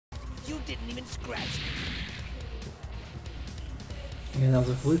You didn't even scratch me. Yeah, that was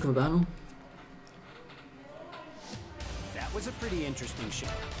a fluke of a battle. That was a pretty interesting show.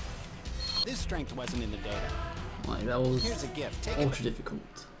 This strength wasn't in the data. Like, that was Here's a gift. Take ultra it.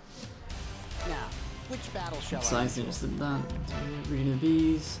 difficult. Now, which battle shall I Besides, they endure? just did that. Reading the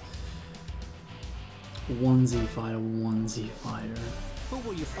bees. 1Z fighter, 1Z fighter. Who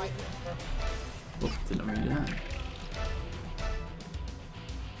will you fight with? Oop, didn't read that.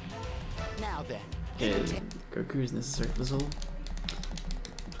 Now then. Okay, Goku is necessary for this all.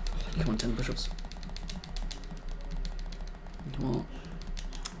 Come on, 10 push-ups. Come on.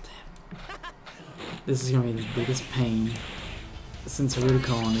 Damn. This is gonna be the biggest pain since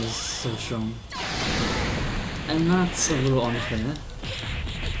Rudicon is so strong. And that's a little unfair.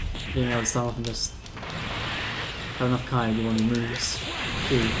 Being able to start off and just have enough Kai to do one of the moves.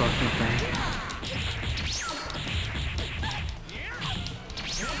 Really fucking okay.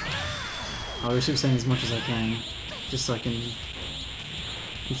 I wish I was saying as much as I can, just so I can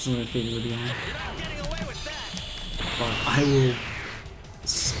instantly defeat the guy. But I will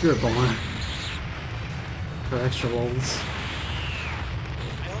Spirit Bomber for extra rolls.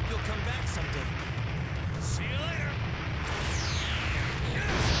 I hope you'll come back someday. See you later.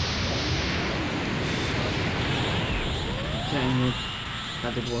 Okay,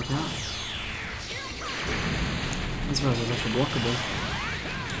 that did work out. I'm surprised it was actually blockable.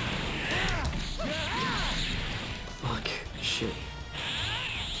 Fuck. Shit.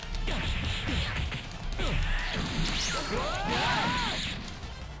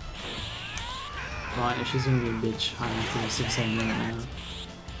 Right, if she's gonna be a bitch, I have to do 6 7 right now.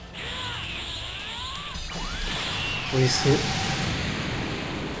 Please hit.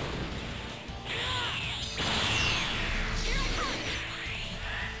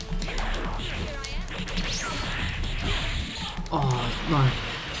 Oh, no.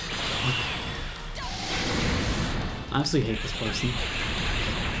 Okay. I absolutely hate this person. I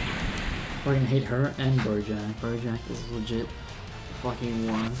fucking hate her and Bojack. Bojack is legit the fucking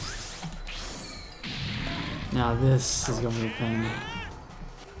worst. Now this is gonna be a pain.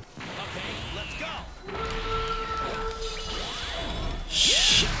 Okay, let's go.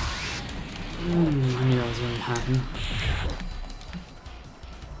 Shit. I knew that was going to happen.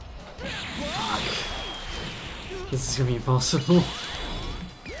 Fuck. This is gonna be impossible.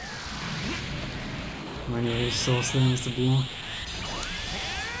 I need to source things to block.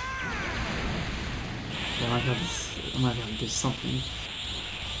 Yeah, I might have to do something.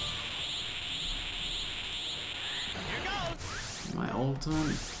 My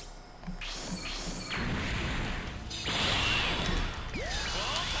ultimate.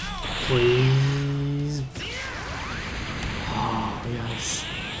 Please. Oh, yes.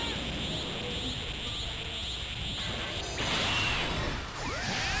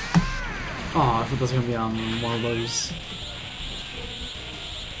 Oh, I thought that was gonna be on one of those.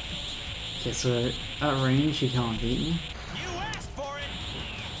 Okay, so at range, he can't beat me. You asked for it.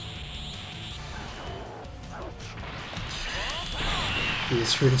 He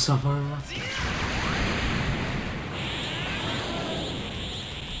just screwed himself over.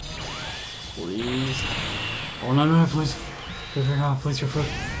 Please. Oh no, no, please. Go for God, please, your foot.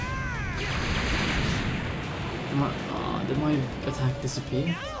 Did my attack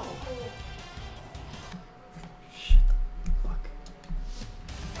disappear? Shit. Fuck.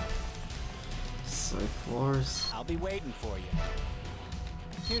 So close. I'll be waiting for you.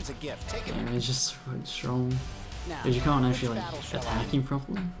 Here's a gift. Take it. Damn, it's just so strong. Now, Because you can't actually which like battle shall I attack him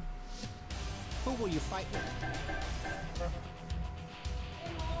properly. Who will you fight with?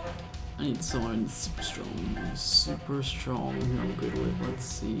 I need someone super strong. Super strong. Who I'm good with. Let's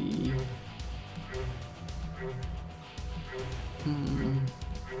see.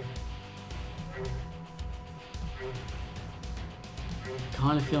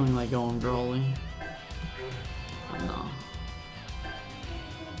 Kind of feeling like going Broly. But no.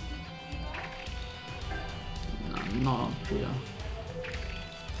 No, not up here.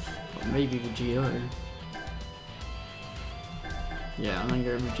 But maybe Vegito. Yeah, I'm gonna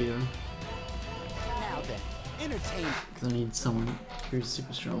go Vegito. Now then, entertain. Because I need someone who's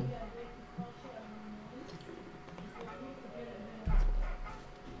super strong.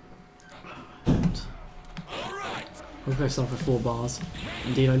 Hopefully I start with 4 bars.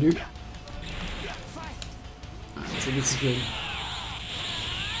 Indeed I do. Alright, so this is good.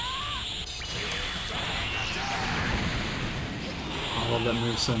 I love that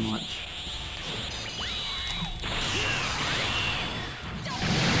move so much.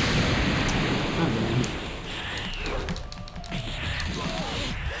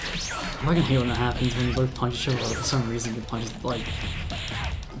 I can hate when that happens when you both punch each other, like, for some reason you punch like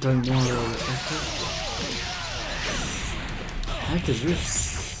doing more effective. What the heck is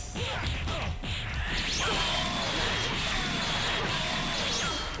this?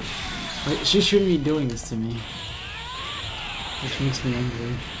 Like, she shouldn't be doing this to me. Which makes me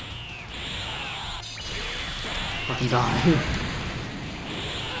angry. Fucking die.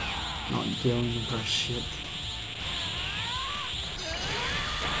 Not dealing with her shit.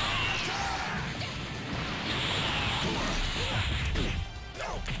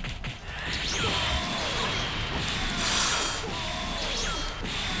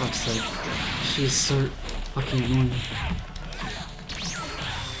 Fuck's sake. She's so fucking annoying.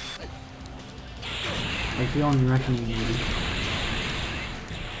 Like beyond reckoning, maybe.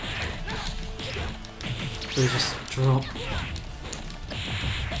 They just drop.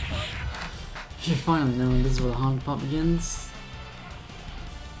 You're finally knowing this is where the hard part begins.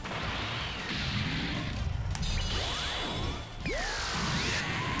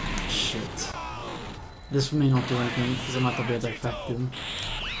 Shit. This may not do anything because I might not be able to affect him.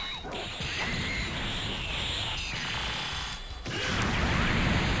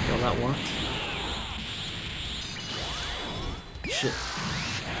 Well, that worked. Shit.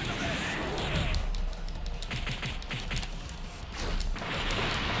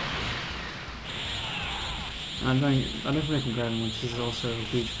 I don't think I can grab him, which is also a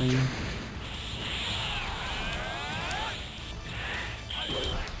huge pain.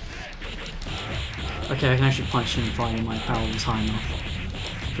 Okay, I can actually punch him finally, my power was high enough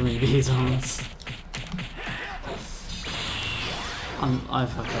for me to be his arms. I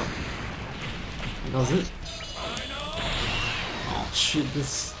fucked up. Does it? Oh shit,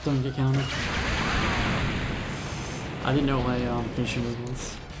 this don't get counted. I didn't know my finishing move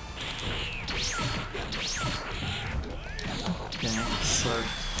was. Okay, so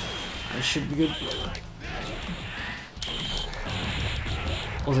I should be good.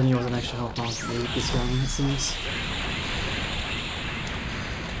 Also, he was an extra help on to beat this guy, it seems.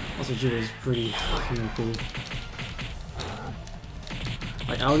 Also, Judo is pretty fucking OP.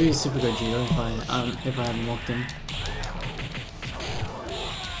 Like, I would use super good Judo if I hadn't locked him.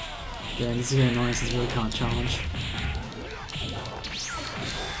 Yeah, this is getting annoying since I really can't charge.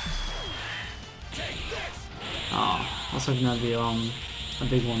 Oh, I was hoping that'd be a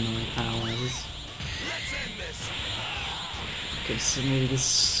big one though, like paralyzes. Okay, so maybe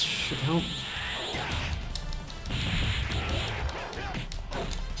this should help.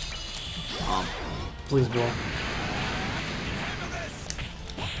 Please block.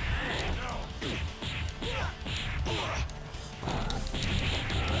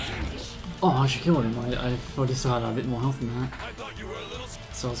 Oh, I should kill him. I thought he still had a bit more health than that.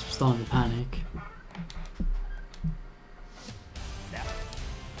 So I was starting to panic.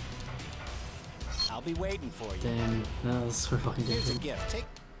 I'll be waiting for you. Damn, that was so fucking Here's a difficult. gift. Take.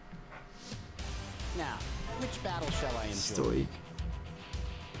 Now, which battle shall I enjoy? Stoic.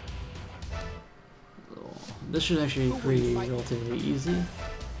 Oh, this should actually be pretty relatively easy.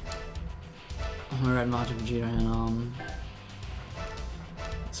 I'm gonna ride Majin Vegeta and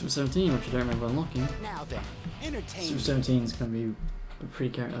Super 17, which I don't remember unlocking. Now then, entertain Super me. 17 is gonna be a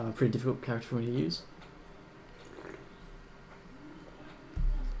pretty difficult character for me to use.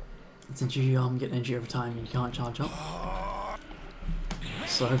 Since you get energy over time and you can't charge up.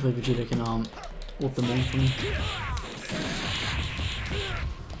 So hopefully Vegeta can whoop them all for me.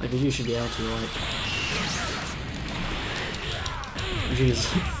 Like Vegeta should be able to, like Vegeta's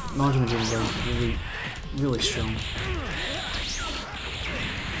Majin Vegeta's like really strong.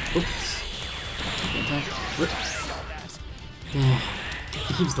 Oops. Attack. Rip. Yeah.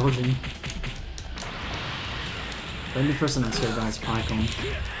 He keeps dodging. The only person I'm scared about is Pycon.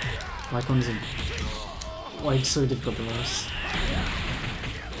 Pycon is like so difficult to roast.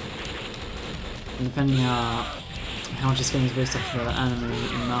 And depending how much this game is based off of the anime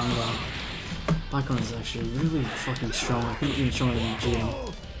and manga, Pycon is actually really fucking strong. I think even stronger than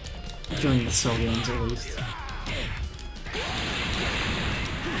Vegeta. During the Cell games at least.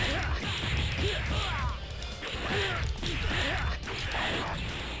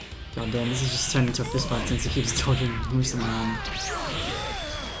 God damn, this is just turned into a fist fight since he keeps dodging most of my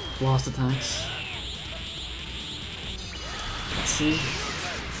blast attacks. Let's see.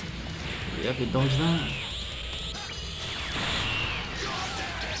 Yep, he dodged that.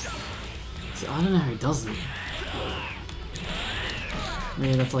 See, I don't know how he does it.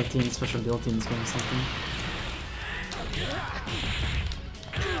 Maybe that's like team special ability in this game or something.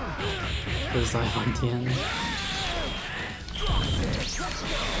 First dive on TN.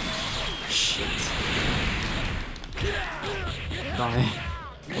 Shit. Die.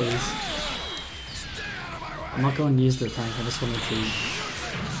 Please. I'm not going to use the tank, I just wanted to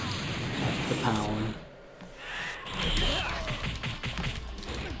the power.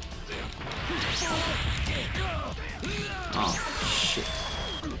 Oh, shit.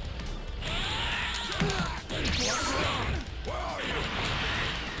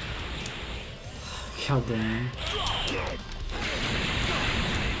 God damn.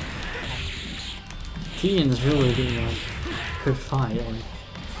 Tian is really doing like good fight. Like,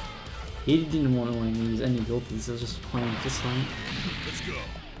 he didn't want to like use any abilities, he was just playing this fight.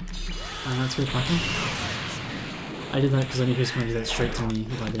 Alright, let's go Paka. I did that because I knew he was going to do that straight to me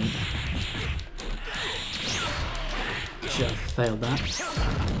if I didn't. Shit, I failed that.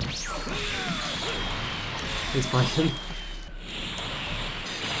 He's fighting.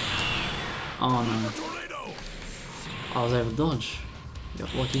 Oh no. I was able to dodge.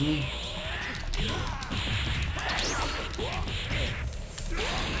 Got lucky me.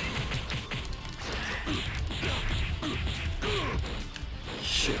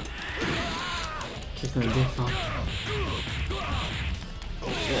 Shit. Kicked in the dick, fuck.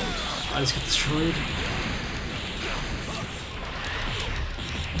 I just got destroyed.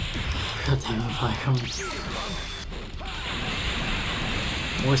 God damn it, if I come.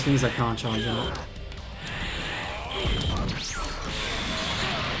 Worst things I can't charge out.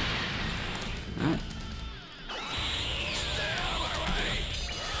 Alright.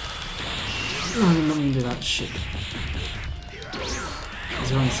 No, I didn't let me do that shit. I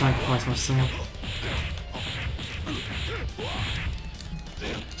was going to sacrifice myself.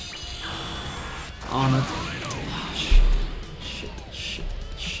 Oh no. Oh, shit.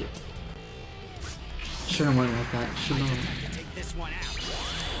 Shouldn't have went like that. Shouldn't have. Take this one out.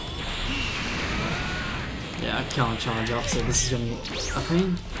 Yeah, I can't charge up, so this is gonna be a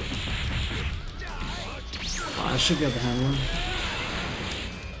pain. Oh, I should be able to handle him.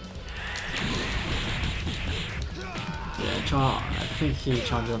 Yeah, I think he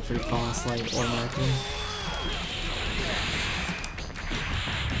charges up pretty fast, like automatically.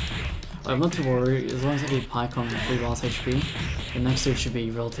 I'm not too worried, as long as I do Pike on 3 last HP, the next two should be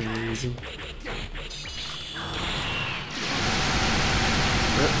relatively easy.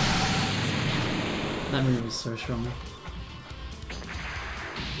 That move is so strong.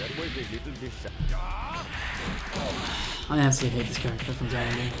 I absolutely hate this character from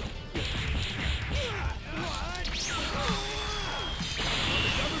Dragon Ball.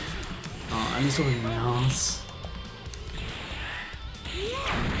 Oh, I'm just looking my ass.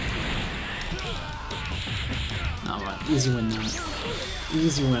 Alright, easy win now.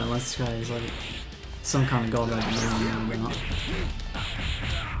 Easy win unless this guy is like some kind of god that I don't know about.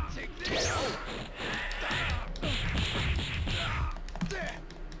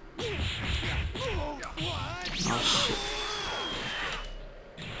 Oh shit.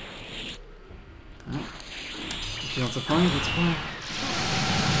 Alright. If he wants to play, let's play.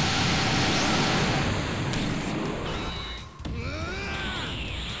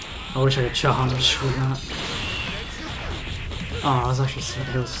 I wish I could charge with that. Oh, I was actually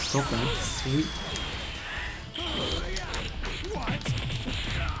able to stop that. Sweet.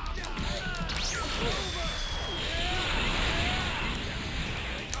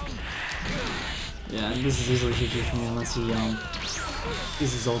 Yeah, this is easily GG for me unless he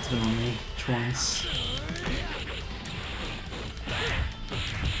uses his ultimate on me twice.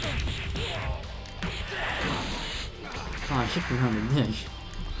 Oh, I kicked him around the dick.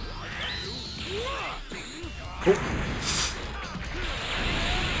 Oh.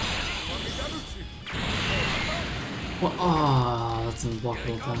 What? Oh, that's an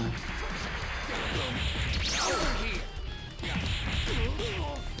unblockable time.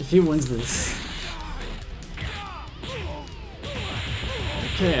 If he wins this.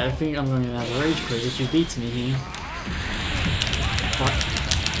 Okay, I think I'm going to have a rage quit if he beats me here. What?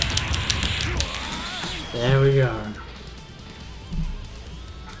 There we go.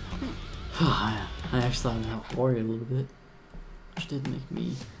 I actually thought about worry a little bit, which did make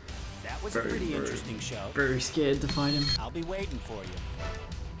me That was a pretty interesting show. very scared to fight him. I'll be waiting for you.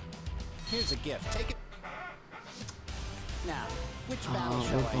 Here's a gift. Take it. Now, which battle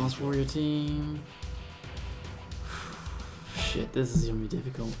shall I Boss Warrior team. Shit, this is gonna be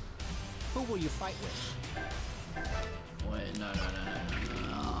difficult. Who will you fight with? Wait, no.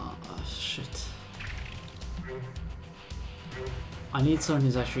 Oh, shit. I need someone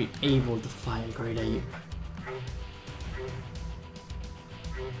who's actually able to fight a Great Ape.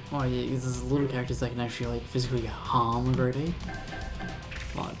 Oh yeah, because there's little characters that can actually like physically harm a Great Ape.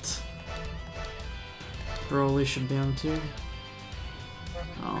 But Broly should be able to.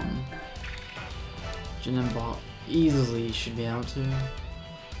 Jinembot easily should be able to.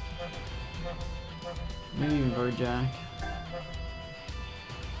 Maybe even Bojack.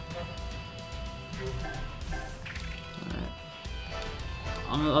 Alright.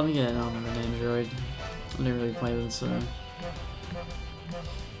 I'm gonna get an android. I didn't really play them, so.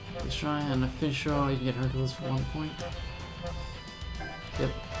 Let's try and finish off. You can get Hercules for 1 point. Yep.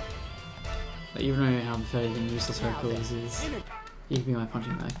 But even though how pathetic and useless Hercules is, he can be my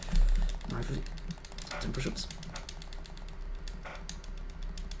punching bag. Right, 10 push-ups.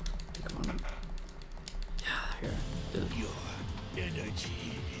 Come on. Yeah, here. Did it. Your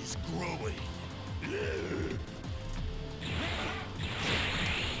energy is growing.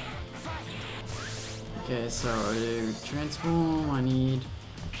 Okay, so to transform, I need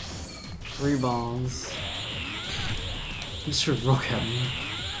 3 balls. Mr. Rock at me.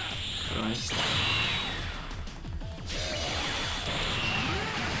 Christ.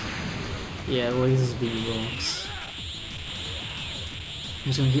 Yeah, lasers beat rocks. I'm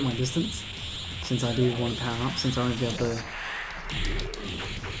just gonna keep my distance, since I do want power up, since I won't be able to.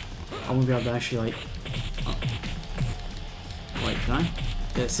 I won't be able to actually, like. Wait, can I?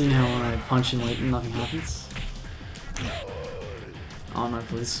 Yeah, seeing how when I punch and, like, nothing happens? Oh no,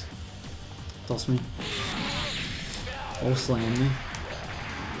 please. Toss me. Or slam me.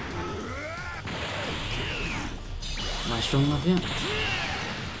 Am I strong enough yet?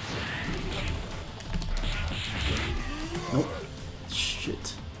 Nope.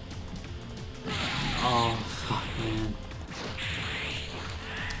 Shit. Oh, fuck, man.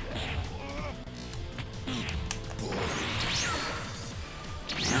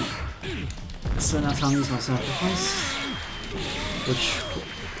 So now time to use my sacrifice, which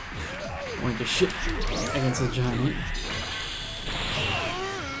won't do shit against a giant.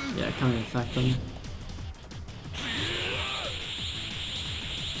 Yeah, it can't even affect them.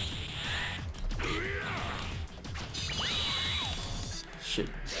 Shit.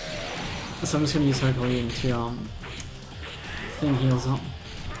 So I'm just gonna use Hercules to thing heals up.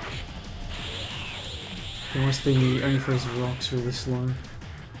 He wants to be only for his rocks really slow.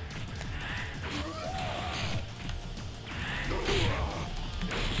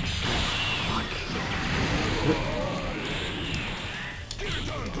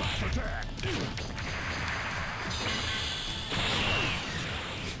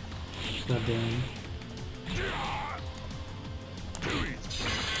 God damn.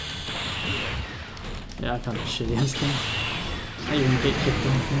 Yeah, I can't do shit against him. I even get kicked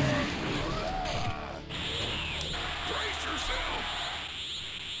off him.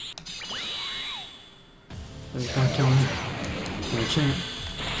 There's a guy killing him. No chance.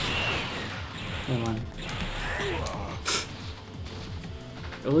 Never mind.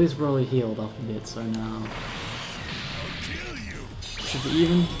 At least we're really healed up a bit, so now. Should be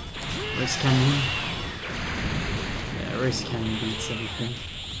even. Race Canyon. Yeah, Race Canyon beats everything.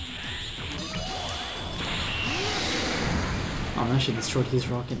 Oh, I actually destroyed his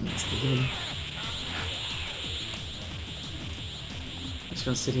rocket and it's the him. I'm just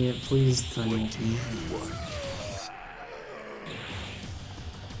gonna sit here, please tell me to me.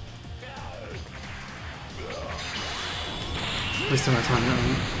 Wasting my time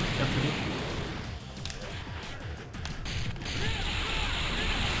now.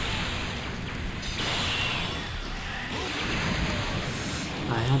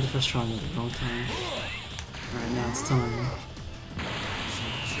 I had the first try at the wrong time. Alright, now it's time.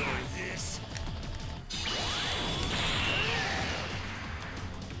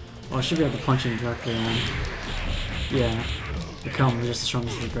 Well, I should be able to punch him directly on. Yeah, become just as strong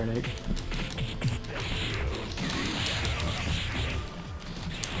as the Great Ape.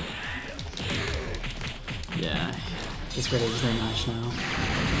 Yeah, this Great Ape is their match now.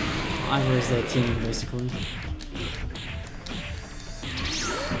 Ivor is their team, basically.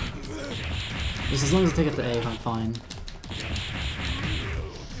 Just as long as I take it to Ape, I'm fine.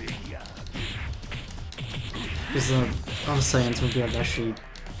 Because other Saiyans will be able to actually,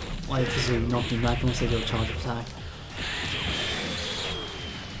 like, physically knock me back unless they do a charge attack.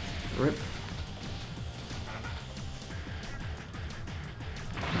 Rip.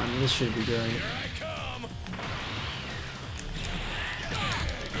 I mean, this should be great.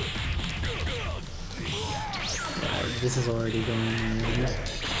 Yeah, this is already going on.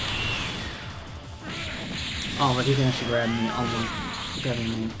 Oh, but he can actually grab me, unlike grabbing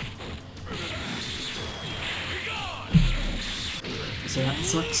me. So that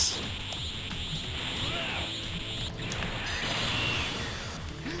sucks.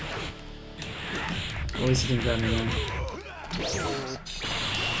 At least he didn't grab me then.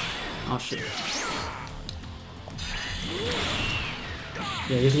 Oh shit.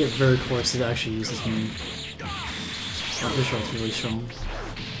 Yeah, you have to get very close to actually use this move. I'm pretty sure it's really strong.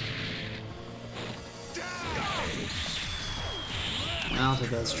 I'll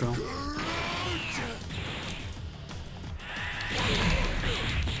take that strong.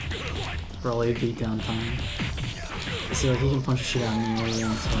 Broly beat down time. See, like, he can punch the shit out of me whenever he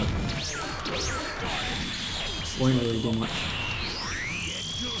wants, but won't really do much.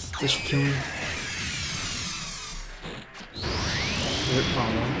 This should kill me. Rip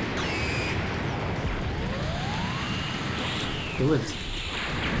follow. He lived.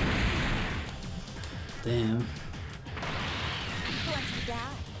 Damn.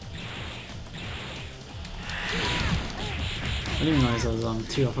 I didn't realize I was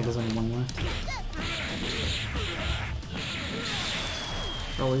 2 off, there's only 1 left.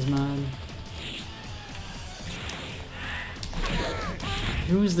 Broly's mad.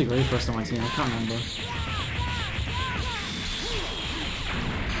 Who is the great person on my team? I can't remember.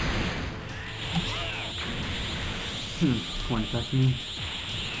 Won't affect me.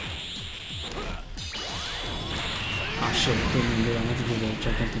 Oh shit, didn't even do that. I have to do the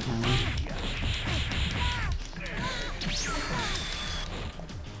gigantic hammer.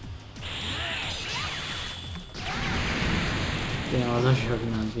 Damn, I was actually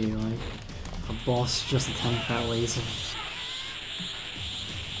hoping that'd be like a boss just to tank that laser.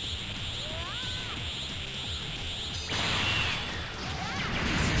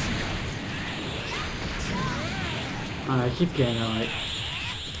 I keep getting like,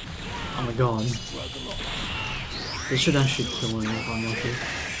 oh my god. This should actually kill me if I'm lucky.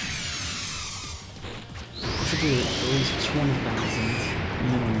 I should do at least 20,000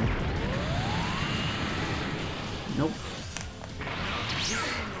 minimum. Nope.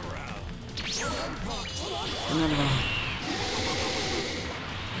 Remember.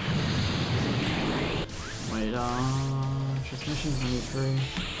 Wait, transmission's only 3.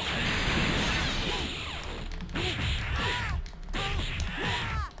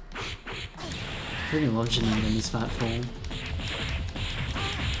 I really love Janine in his fat form.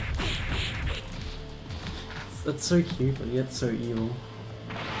 That's so cute, but yet so evil.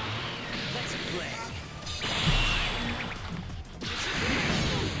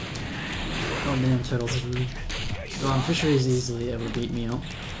 Oh damn, Turtles is rude. Well, I'm pretty sure he's easily able to beat me up.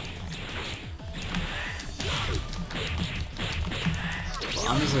 Well,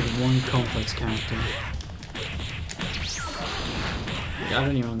 I'm just like one complex character. I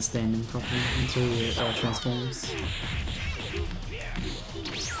don't even understand him properly until he transforms.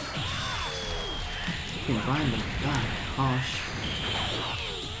 Behind the back, harsh.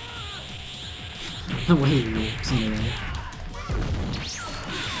 The way he walks in the air.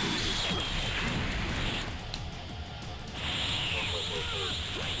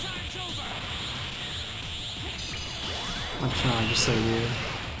 My charge is so weird.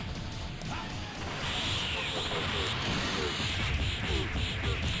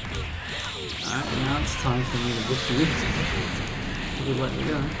 Alright, now it's time for me to whip you. You would let me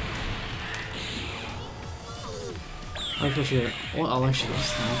go. I appreciate it. Well, I'll actually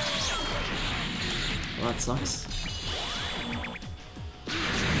just now. Well, that sucks.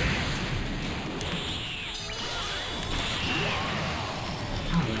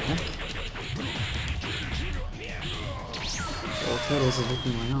 How the heck? Well, Turtles is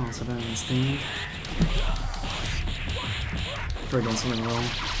looking my ass, I don't understand. Probably done something wrong.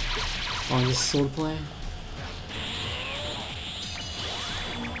 Oh, just swordplay?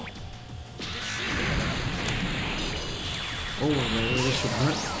 Oh, maybe this should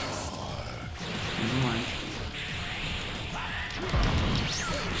hurt. Never mind.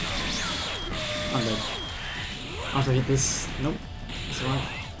 I'm dead. After I hit this, nope. It's alive.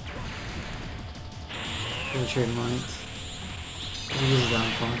 Gonna trade might. This is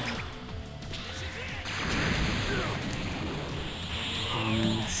down far. Oh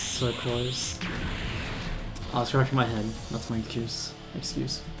man, it's so close. I was scratching my head. That's my excuse.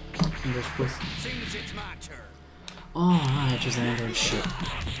 English, please. Seems it's my turn. Oh, right, just an Android shit.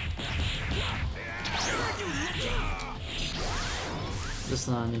 Just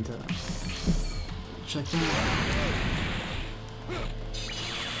I need to check that out.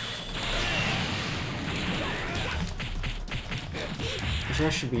 Which I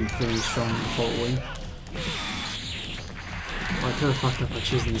should be pretty strong in Faultly. Well, I could have fucked up by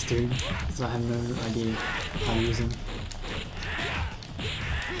choosing this dude, because I have no idea how to use him.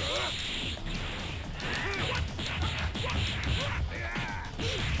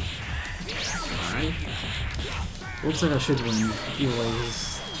 Alright. Looks like I should win. Either way,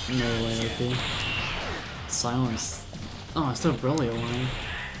 there's no way OP. Silence. Oh, I still have Broly alive.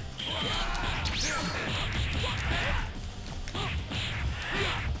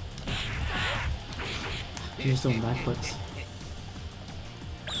 He's doing backflips.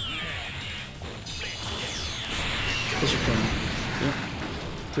 This should kill him. Yep.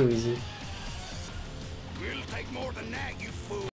 Too easy. We'll take more than that, you fool.